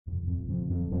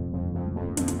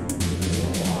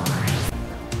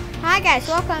guys,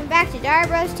 welcome back to Dario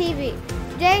Bros TV.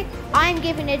 Today, I'm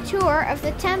giving a tour of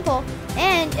the temple,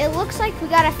 and it looks like we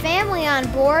got a family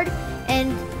on board,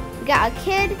 and we got a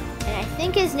kid, and I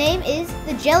think his name is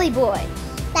the Jelly Boy.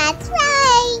 That's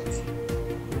right.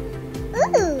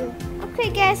 Ooh.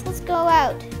 Okay guys, let's go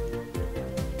out.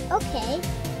 Okay.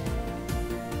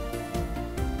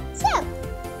 So,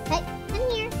 come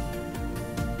here.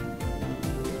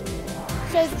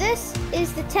 So this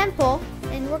is the temple,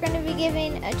 and we're going to be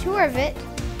giving a tour of it.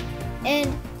 And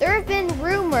there have been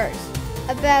rumors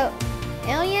about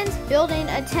aliens building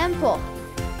a temple.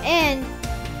 And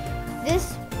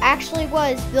this actually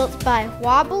was built by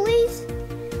Wobblies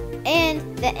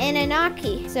and the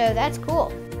Anunnaki. So that's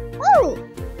cool. Oh!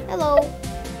 Hello.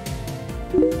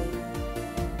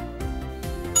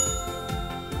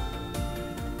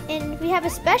 And we have a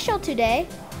special today,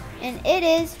 and it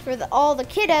is for all the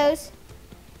kiddos.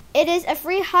 It is a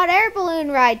free hot air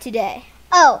balloon ride today.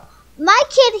 Oh, my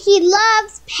kid, he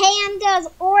loves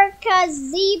pandas, orcas,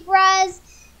 zebras.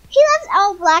 He loves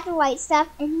all black and white stuff,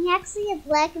 and he actually has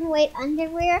black and white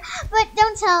underwear, but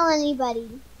don't tell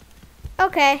anybody.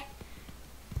 Okay.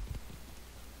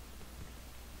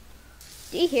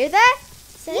 Do you hear that?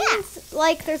 Sounds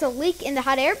like there's a leak in the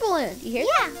hot air balloon. Do you hear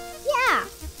that? Yeah.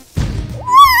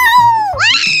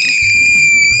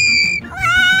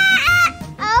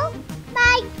 Oh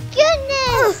my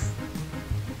goodness!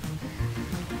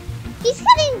 He's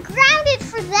getting grounded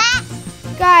for that.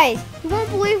 Guys, you won't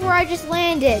believe where I just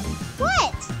landed.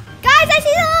 What? Guys, I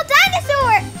see the little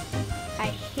dinosaur!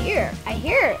 I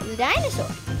hear the dinosaur.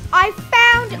 I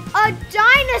found a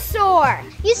dinosaur!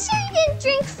 You sure you didn't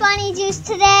drink funny juice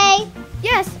today?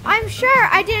 Yes, I'm sure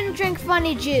I didn't drink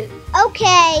funny juice.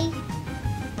 Okay.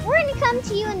 We're gonna come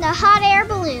to you in the hot air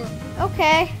balloon.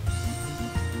 Okay.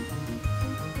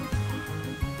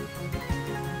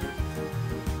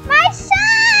 My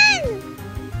son!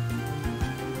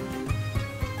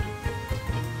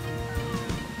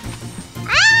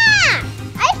 Ah!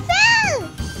 I fell!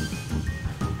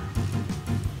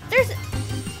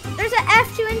 There's an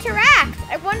F to interact.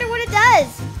 I wonder what it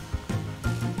does.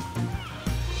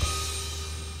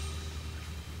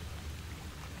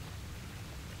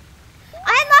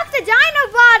 I unlocked the dino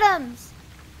bottoms.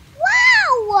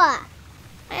 Wow!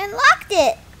 I unlocked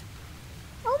it.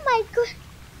 Oh my god.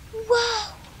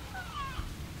 Whoa.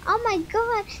 Oh my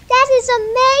god. That is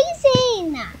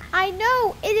amazing. I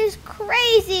know, it is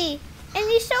crazy. And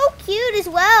he's so cute as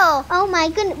well. Oh my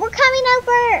goodness. We're coming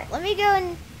over. Let me go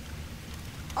and...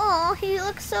 Oh, he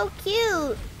looks so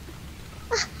cute.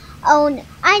 Oh no.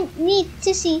 I need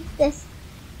to see this.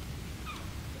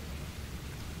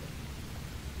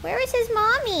 Where is his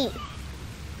mommy?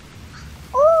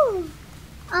 Oh.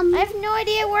 I have no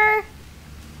idea where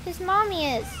his mommy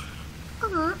is.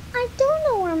 I don't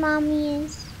know where mommy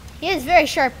is. He has very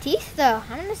sharp teeth, though.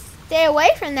 I'm gonna stay away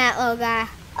from that little guy.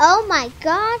 Oh my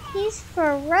god, he's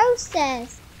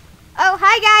ferocious. Oh,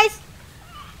 hi guys.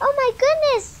 Oh my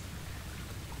goodness.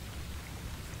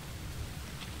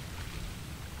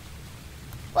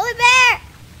 Woolly bear.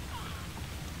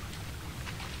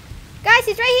 Guys,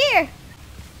 he's right here.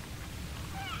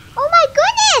 Oh my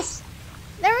goodness.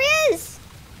 There he is.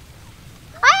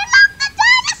 I unlocked the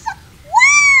dinosaur.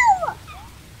 Wow.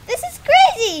 This is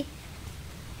crazy.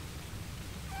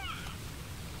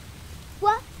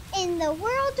 What in the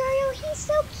world, Dario? He's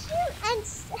so cute and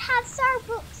has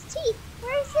sharp teeth.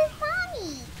 Where's his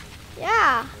mommy?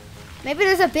 Yeah. Maybe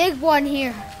there's a big one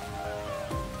here.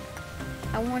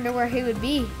 I wonder where he would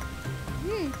be.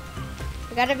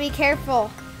 We gotta be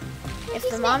careful. If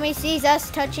the mommy sees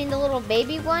us touching the little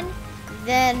baby one,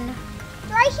 then...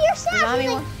 Right here, sound.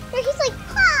 He's like,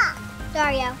 ha!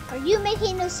 Dario, are you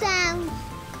making no sound?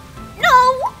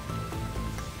 No!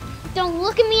 Don't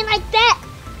look at me like that.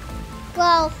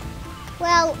 Well,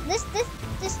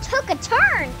 this took a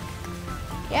turn.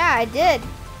 Yeah, I did.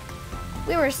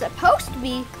 We were supposed to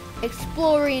be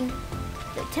exploring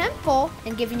the temple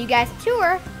and giving you guys a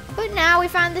tour, but now we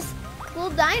found this little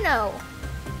dino.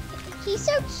 He's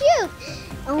so cute.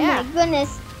 Oh yeah. My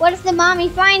goodness. What if the mommy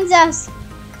finds us?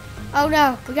 Oh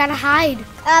no, we gotta hide.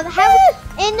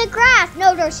 In the grass.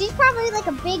 No, she's probably like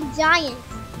a big giant.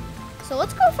 So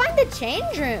let's go find the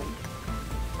change room.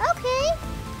 Okay.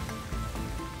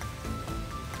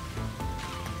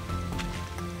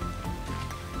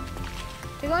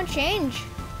 To go and change.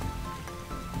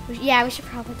 Yeah, we should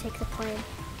probably take the plane.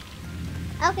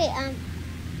 Okay,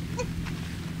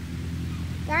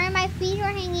 Sorry, my feet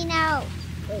are hanging out.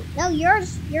 Wait, no, your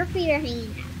feet are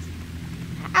hanging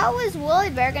out. How is Woolly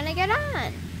Bear gonna get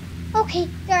on? Okay,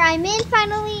 there I'm in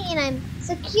finally, and I'm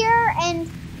secure, and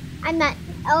I'm not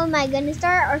Oh my goodness,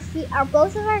 our feet are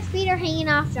both of our feet are hanging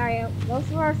off, Dario. Both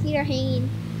of our feet are hanging.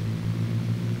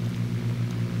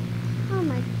 Oh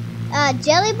my.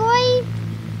 Jelly Boy?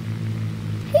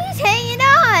 He's hanging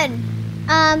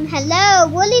on. Hello,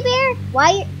 Woolly Bear?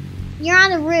 Why you're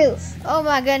on the roof? Oh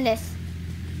my goodness.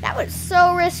 That was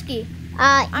so risky.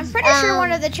 I'm pretty sure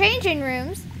one of the changing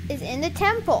rooms is in the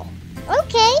temple.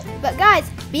 Okay. But guys,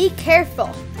 be careful.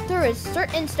 There is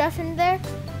certain stuff in there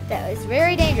that is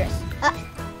very dangerous.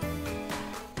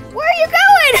 Where are you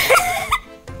going?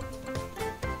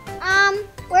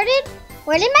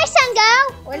 Where did my son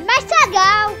go? Where did my son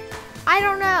go? I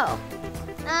don't know.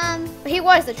 He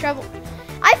was the trouble.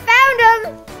 I found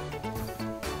him.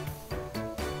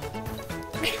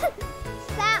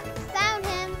 Found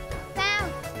him.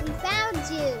 We found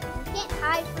you. You can't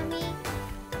hide from me.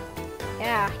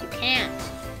 Yeah, you can't.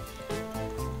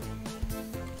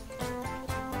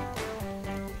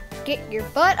 Get your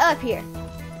butt up here.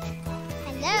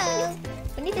 Hello.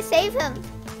 We need to save him.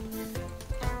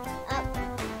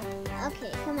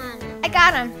 Okay, come on. I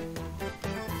got him.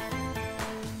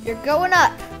 You're going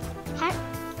up.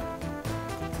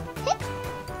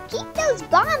 Keep those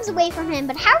bombs away from him,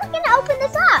 but how are we going to open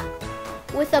this up?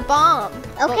 With a bomb.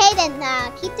 Okay, then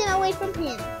keep them away from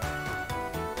him.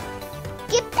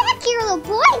 Get back here, little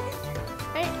boy.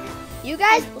 Right. You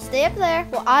guys will stay up there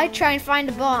while I try and find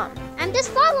a bomb. I'm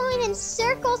just following in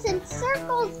circles and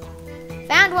circles.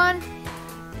 Found one.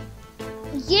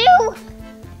 You.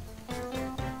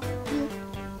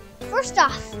 First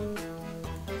off,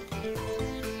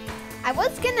 I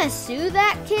was gonna sue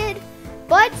that kid,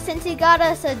 but since he got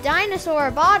us a dinosaur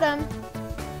bottom,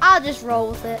 I'll just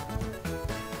roll with it.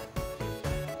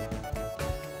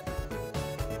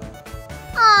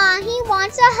 aw, he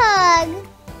wants a hug.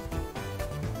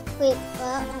 Wait,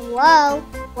 whoa,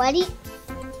 what do you?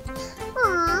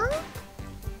 Aw.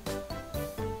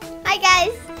 Hi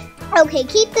guys. Okay,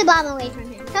 keep the bomb away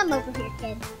from him. Come over here,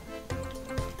 kid.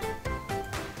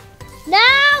 No!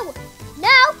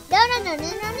 No! No! No! No! No!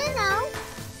 No! No! No!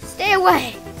 Stay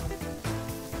away.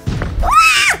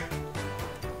 Ah!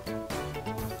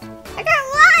 I got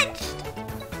launched.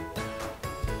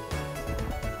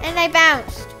 And I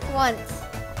bounced once.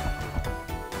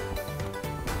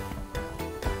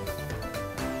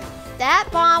 That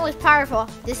bomb was powerful.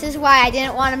 This is why I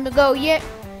didn't want him to go yet.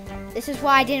 This is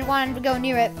why I didn't want him to go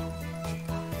near it.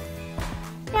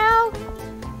 No.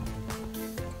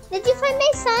 Did you find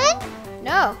my son?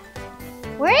 No.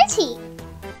 Where is he?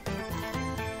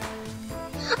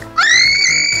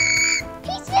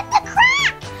 He's in the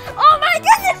crack! Oh my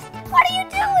goodness! What are you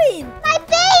doing? My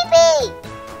baby!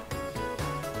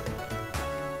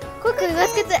 Quickly,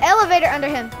 let's get the elevator under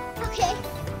him. Okay.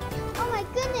 Oh my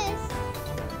goodness.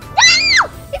 No!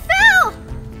 He fell!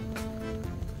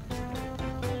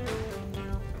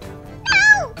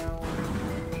 No!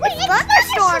 Wait, it's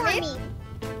thunderstorming.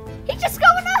 He's just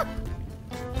going up.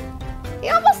 He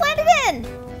almost landed in.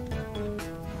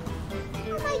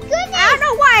 Oh my goodness. I don't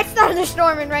know why it's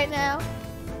thunderstorming right now.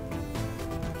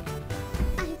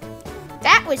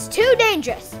 That was too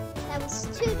dangerous. That was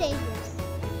too dangerous.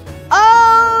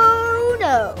 Oh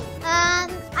no.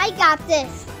 I got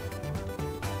this.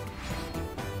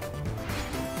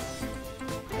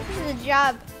 This is a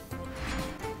job.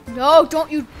 No,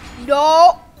 don't you.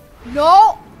 No.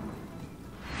 No.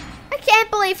 I can't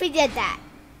believe he did that.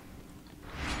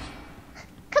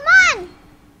 Come on.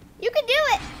 You can do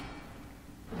it.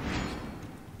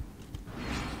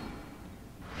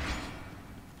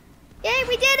 Yay,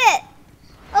 we did it.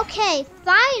 Okay,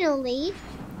 finally.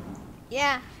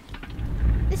 Yeah.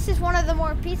 This is one of the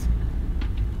more peaceful.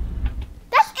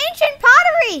 That's ancient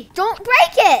pottery. Don't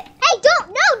break it. Hey, don't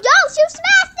you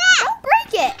smash that. Don't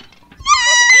break it.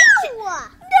 No.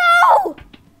 No.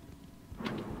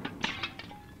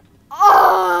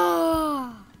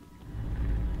 Oh.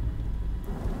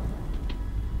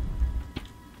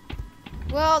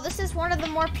 Well, this is one of the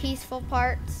more peaceful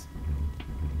parts.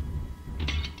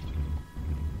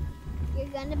 You're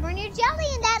gonna burn your jelly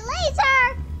in that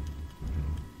laser.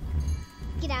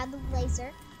 Get out of the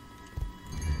laser.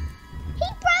 He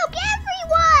broke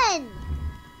everyone.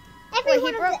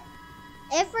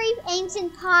 Every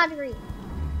ancient pottery.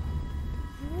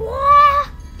 What?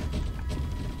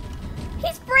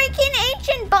 He's breaking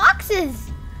ancient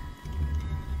boxes.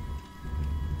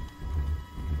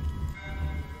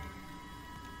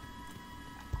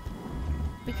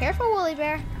 Be careful, Woolly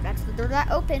Bear. That's the door that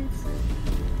opens.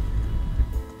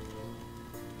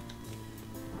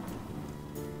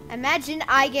 Imagine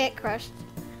I get crushed.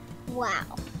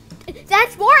 Wow.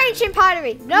 That's more ancient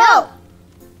pottery. No.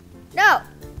 No.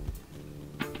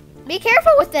 Be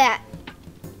careful with that.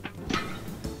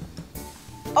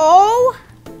 Oh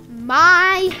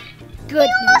my goodness.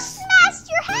 He almost smashed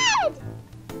your head.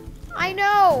 I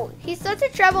know. He's such a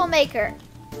troublemaker.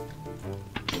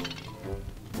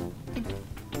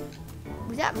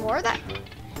 Was that more of that?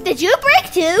 Did you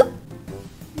break too?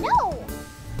 No.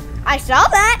 I saw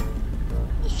that.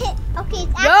 Okay,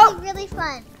 it's actually really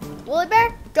fun. Woolly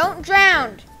Bear, don't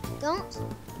drown. Don't.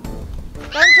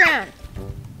 Don't drown.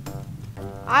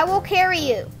 I will carry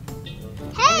you.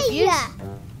 Hey!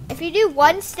 If you do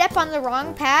one step on the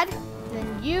wrong pad,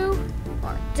 then you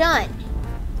are done.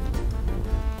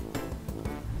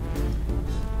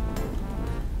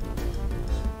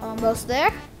 Almost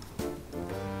there.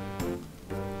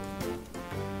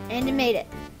 And you made it.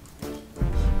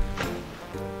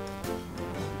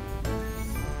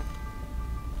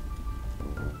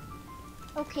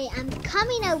 Okay, I'm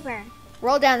coming over.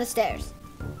 Roll down the stairs.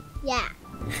 Yeah.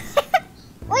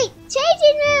 Wait,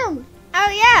 changing room! Oh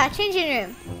yeah, changing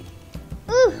room.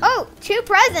 Ooh. Oh, 2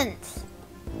 presents.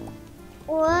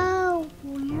 Whoa,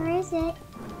 where is it?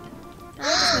 I'll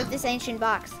just move this ancient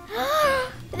box.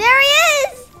 There he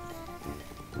is!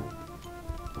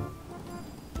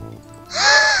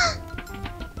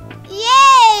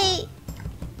 Yay!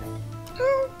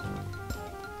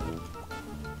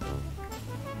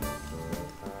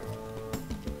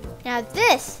 Now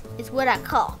this is what I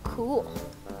call cool.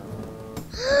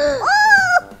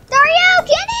 Oh! Dario,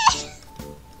 get it!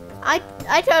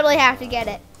 I totally have to get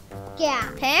it.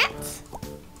 Yeah. Pants?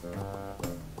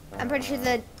 I'm pretty sure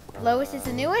the lowest is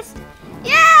the newest.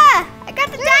 Yeah! I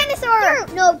got the dinosaur!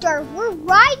 No, Dar, we're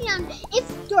riding on.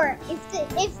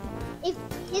 If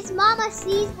his mama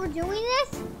sees we're doing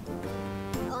this,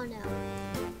 oh no.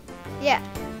 Yeah.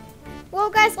 Well,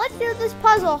 guys, let's do this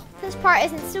puzzle. This part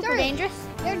isn't super dangerous.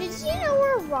 Dar, did you know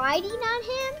we're riding on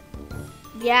him?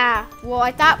 Yeah. Well,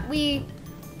 I thought we.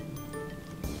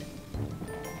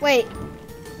 Wait.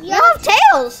 We Yeah. all have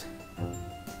tails.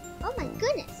 Oh my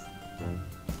goodness.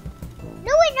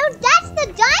 No, wait, no, that's the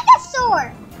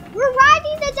dinosaur. We're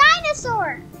riding the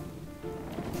dinosaur.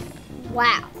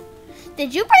 Wow.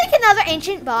 Did you break another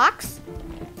ancient box?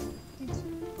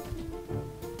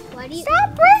 What do you?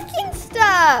 Stop breaking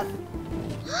stuff.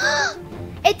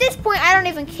 At this point, I don't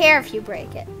even care if you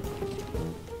break it.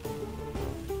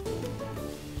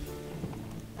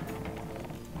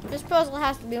 This puzzle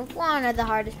has to be one of the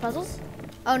hardest puzzles.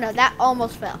 Oh no, that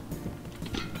almost fell.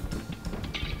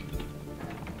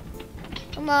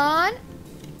 Come on.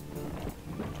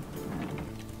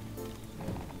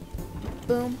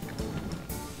 Boom.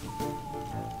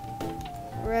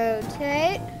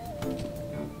 Rotate.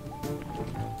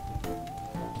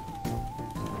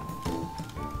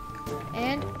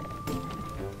 And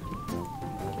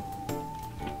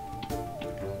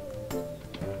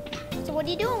so what are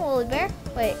you doing, Woolly Bear?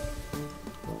 Wait.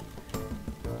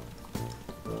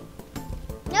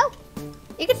 No.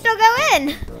 You can still go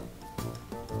in.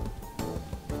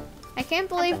 I can't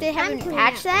believe they haven't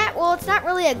patched that. Well, it's not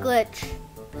really a glitch.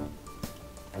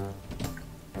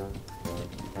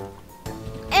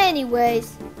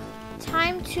 Anyways,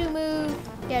 time to move.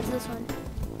 Yeah, it's this one.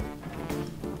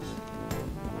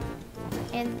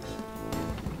 And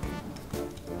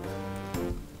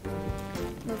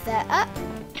move that up.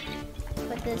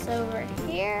 Put this over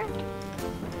here.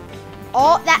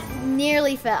 Oh, that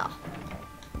nearly fell.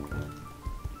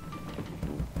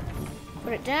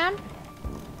 Put it down.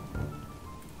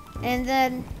 And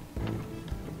then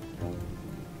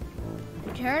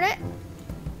turn it.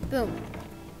 Boom.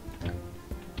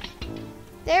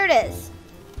 There it is.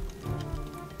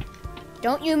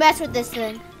 Don't you mess with this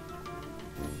thing.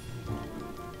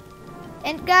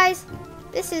 And guys,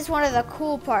 this is one of the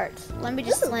cool parts. Let me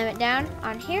just slam it down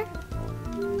on here.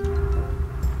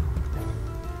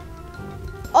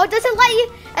 Oh, it doesn't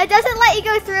let you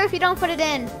go through if you don't put it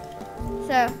in.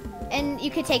 So, and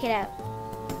you can take it out.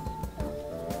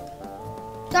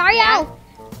 Dario!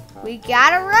 We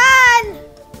gotta run!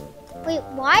 Wait,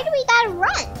 why do we gotta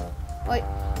run? Wait,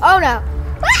 oh no.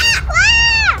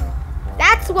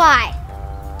 That's why.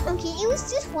 Okay, it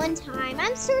was just one time.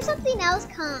 I'm sure something else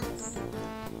comes.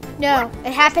 No,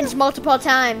 it happens multiple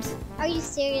times. Are you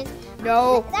serious?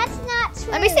 No. That's not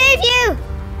true. Let me save you.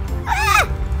 Ah!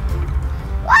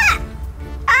 What?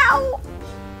 Ow.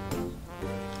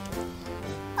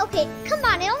 Okay, come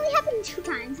on. It only happened 2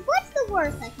 times. What's the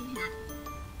worst that can happen?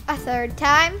 A 3rd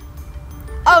time?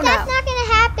 Oh That's no. not gonna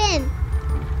happen.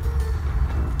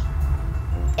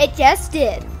 It just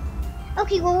did.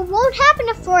 Okay, well, it won't happen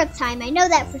a 4th time. I know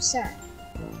that for sure.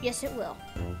 Yes, it will.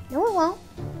 No, it won't.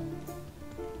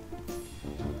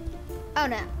 Oh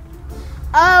no.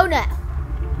 Oh no.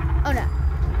 Oh no.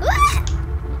 Ah!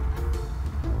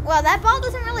 Well, that ball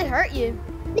doesn't really hurt you.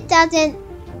 It doesn't.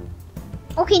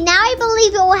 Okay, now I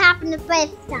believe it will happen the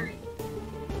fifth time.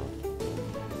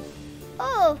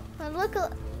 Oh, and look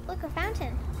a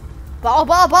fountain. Ball,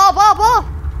 ball, ball, ball, ball.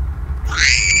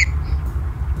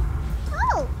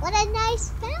 Oh, what a nice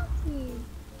fountain.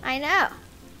 I know.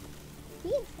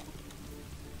 Beautiful.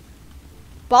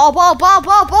 Ball, ball, ball,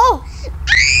 ball, ball.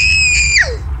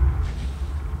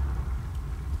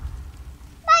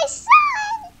 My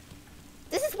son!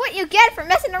 This is what you get for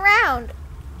messing around.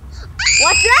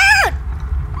 Watch out!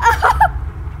 Oh,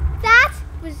 that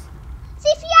was...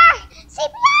 CPR!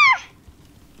 CPR!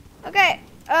 Okay,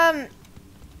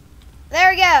 there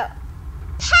we go.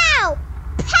 Pow!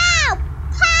 Pow!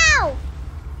 Pow!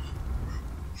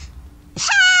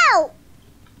 Pow!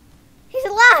 He's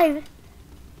alive.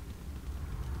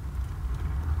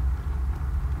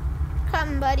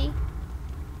 Come, buddy.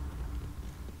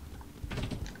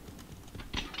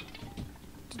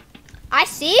 I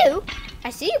see you. I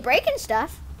see you breaking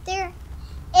stuff.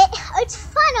 It's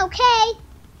fun, okay?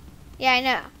 Yeah, I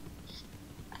know.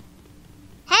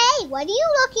 Hey, what are you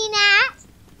looking at?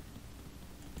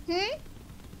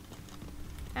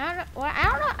 I don't know. Well, I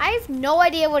don't know. I have no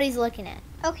idea what he's looking at.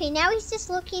 Okay, now he's just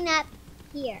looking at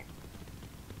here.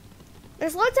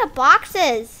 There's loads of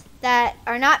boxes that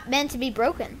are not meant to be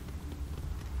broken.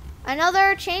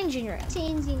 Another changing room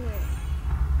Changing room.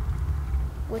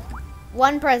 with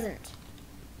one present.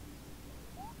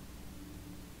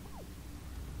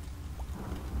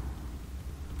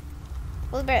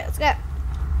 Let's go.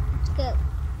 Let's go.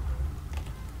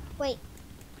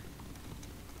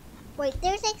 Wait,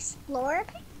 there's Explorer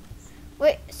pants?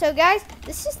 Wait, so guys,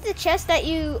 this is the chest that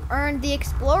you earned the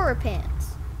Explorer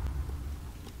pants.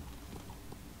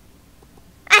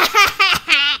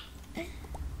 I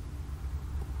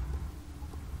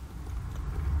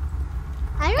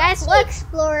don't Guys, see look.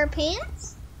 Explorer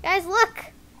pants. Guys,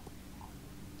 look.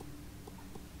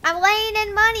 I'm laying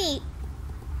in money.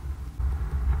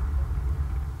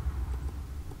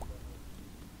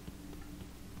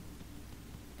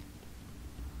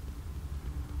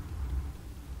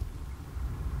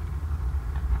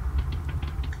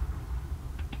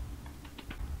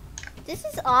 This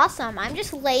is awesome. I'm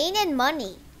just laying in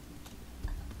money.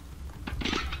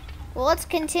 Well, let's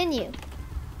continue.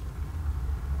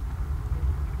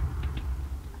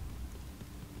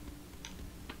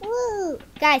 Ooh,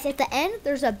 Guys, at the end,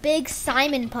 there's a big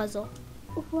Simon puzzle.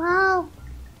 wow.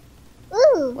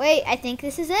 Ooh. Wait, I think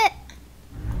this is it.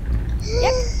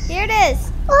 Yep, here it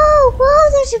is. Oh, wow,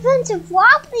 there's a bunch of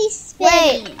wobbly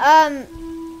spinning. Wait,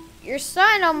 your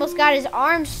son almost got his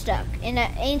arm stuck in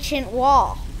an ancient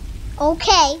wall.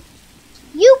 Okay.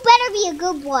 You better be a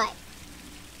good boy.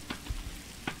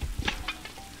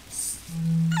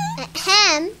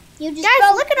 Ahem. You just Guys,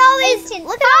 broke look at all these. ancient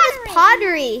Look at all this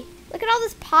pottery. Look at all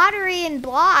this pottery and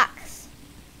blocks.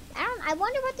 I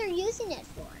wonder what they're using it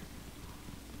for.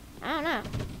 I don't know.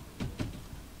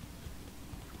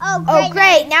 Oh, great. Oh,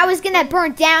 great! Now he's gonna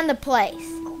burn down the place.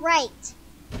 Great.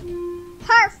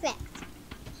 Perfect.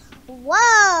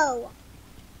 Whoa.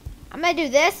 I'm gonna do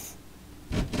this.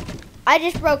 I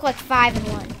just broke like 5 in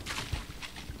 1.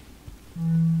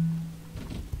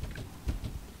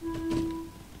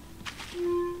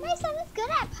 My son is good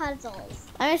at puzzles.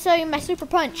 I'm gonna show you my super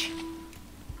punch.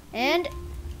 And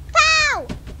Pow!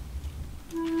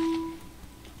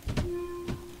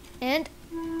 and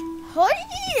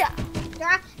yeah!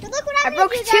 Look what I I'm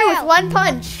broke gonna 2 do, with Dario. 1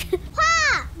 punch.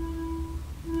 Ha!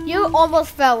 You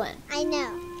almost fell in. I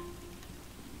know.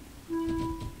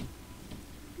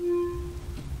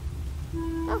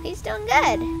 Oh, he's doing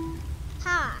good.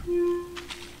 Ha.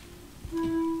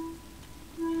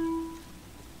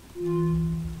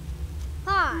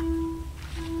 Ha.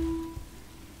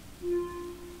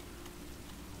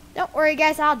 Don't worry,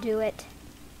 guys. I'll do it.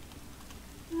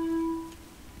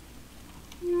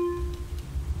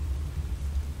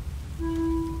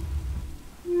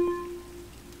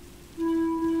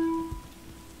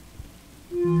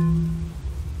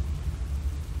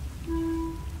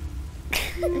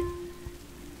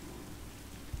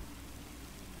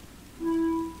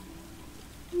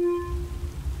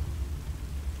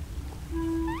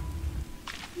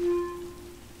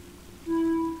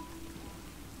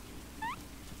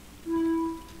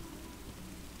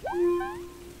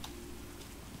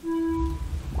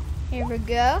 Here we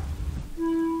go.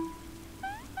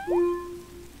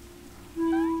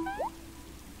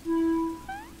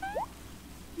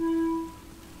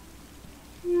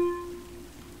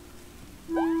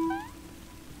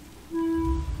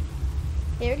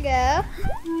 Here we go.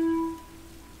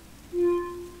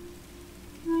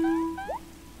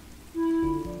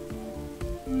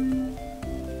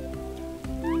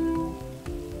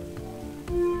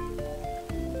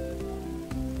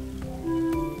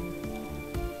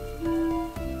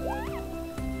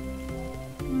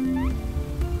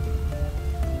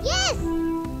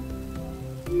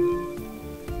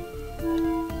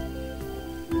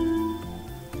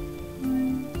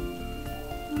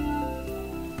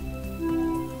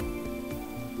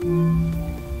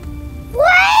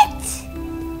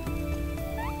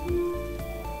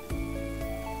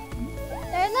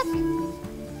 Look.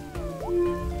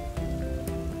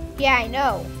 Yeah, I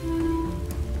know.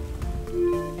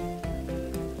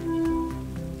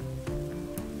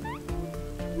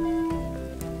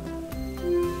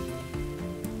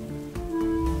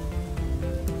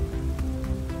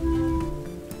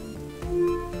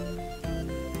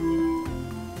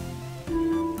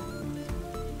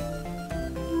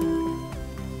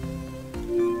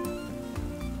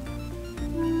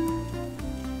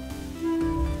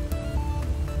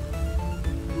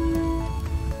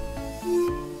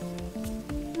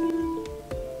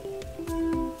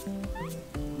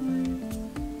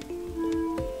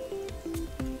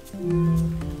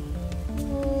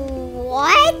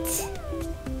 What?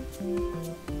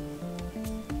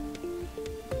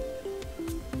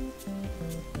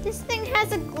 This thing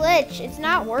has a glitch. It's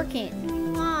not working.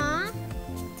 Aw.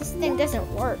 This thing doesn't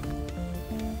work.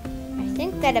 I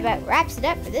think that about wraps it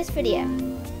up for this video.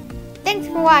 Thanks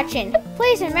for watching.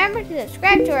 Please remember to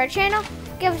subscribe to our channel,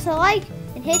 give us a like,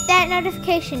 and hit that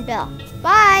notification bell.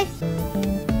 Bye!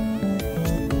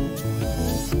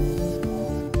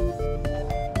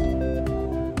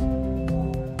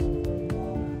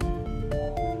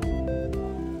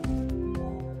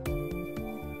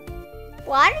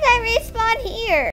 Why did I respawn here?